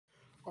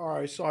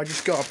Alright, so I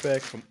just got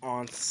back from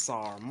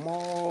Ansar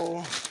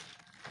Mall.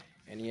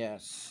 And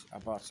yes, I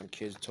bought some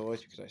kids'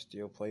 toys because I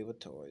still play with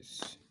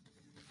toys.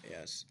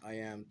 Yes, I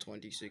am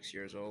 26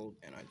 years old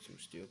and I do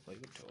still play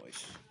with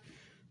toys.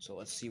 So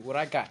let's see what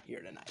I got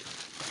here tonight.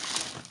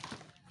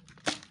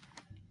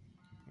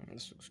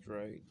 This looks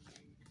great.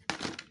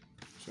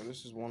 So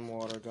this is one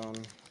water gun,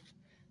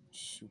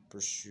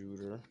 super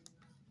shooter.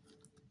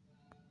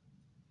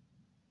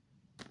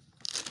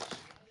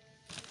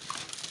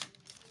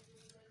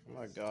 Oh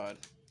my god.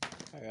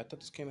 Hey, I thought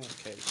this came in a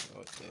case.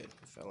 Oh, it did. It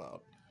fell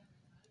out.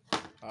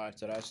 Alright,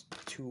 so that's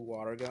 2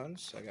 water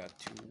guns. I got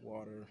 2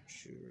 water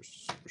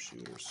shooters, super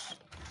shooters.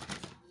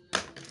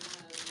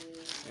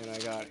 And I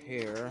got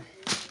here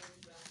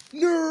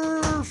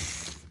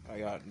Nerf! I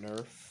got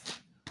Nerf.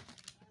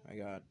 I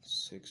got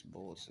 6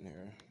 bullets in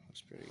here.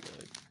 That's pretty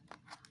good.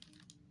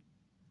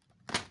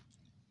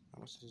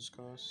 How much does this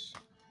cost?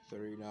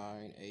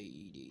 39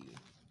 AED.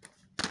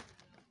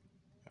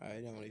 I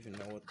don't even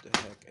know what the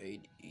heck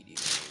AED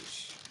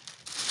is.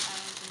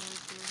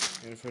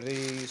 And for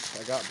these,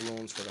 I got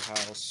balloons for the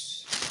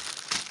house.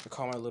 I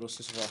called my little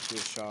sister while she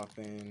was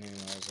shopping, and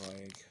I was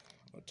like,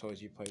 "What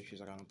toys you play?" She's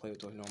like, "I don't play with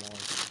toys no more."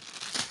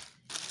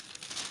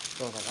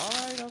 So I was like,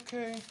 "Alright,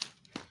 okay."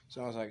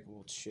 So I was like,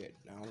 "Well, shit.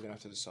 Now I'm gonna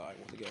have to decide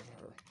what to get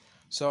for her."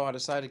 So I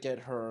decided to get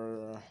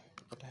her.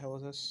 What the hell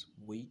is this?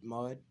 Wheat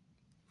mud.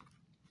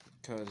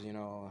 Because, you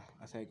know,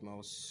 I think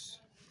most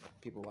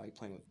people like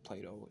playing with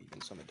Play-Doh,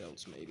 even some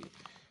adults maybe.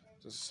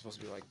 This is supposed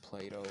to be like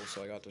Play-Doh,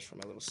 so I got this for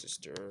my little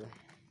sister.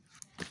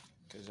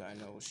 Because I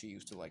know she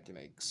used to like to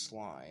make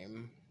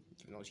slime.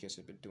 Even though she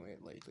hasn't been doing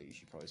it lately,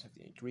 she probably doesn't have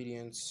the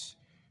ingredients.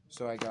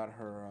 So I got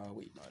her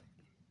wheat mud.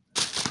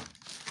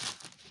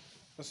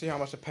 Let's see how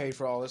much I paid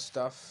for all this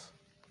stuff.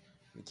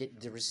 Get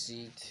the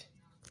receipt.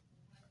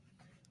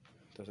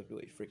 Doesn't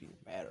really freaking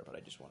matter, but I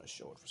just want to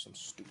show it for some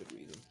stupid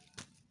reason.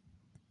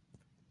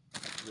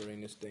 I'm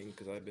wearing this thing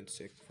because I've been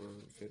sick for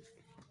a bit.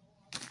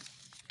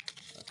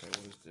 Okay,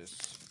 what is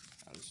this?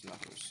 Oh, this is not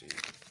the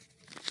receipt.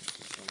 This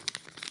is some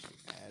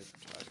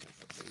advertisement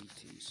for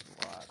AT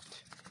slot.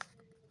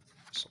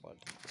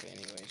 Okay,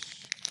 anyways.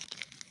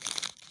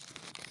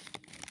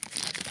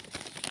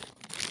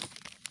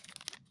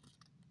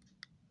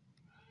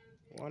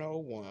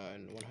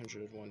 $101,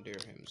 101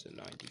 dirhams and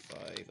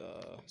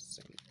 95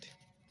 cent.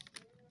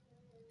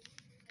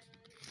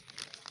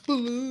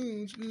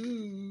 Balloons,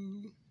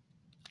 ooh.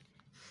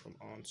 From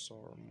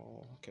Ansar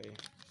Mall. Okay.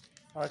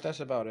 Alright, that's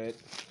about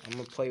it. I'm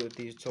gonna play with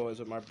these toys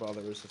with my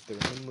brothers if they're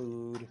in the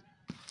mood.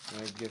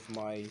 And I give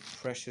my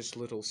precious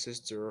little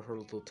sister her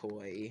little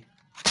toy.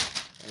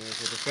 And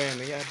for the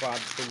family, I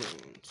bought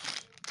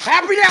balloons.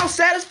 Happy now,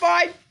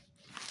 satisfied?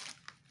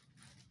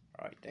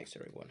 Alright, thanks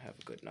everyone. Have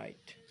a good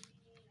night.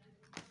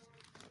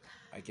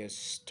 I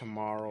guess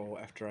tomorrow,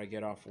 after I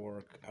get off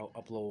work, I'll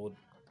upload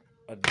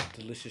a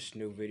delicious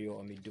new video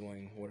of me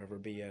doing whatever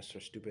BS or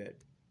stupid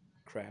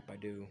crap I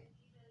do.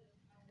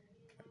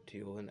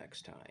 Until the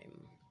next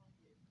time.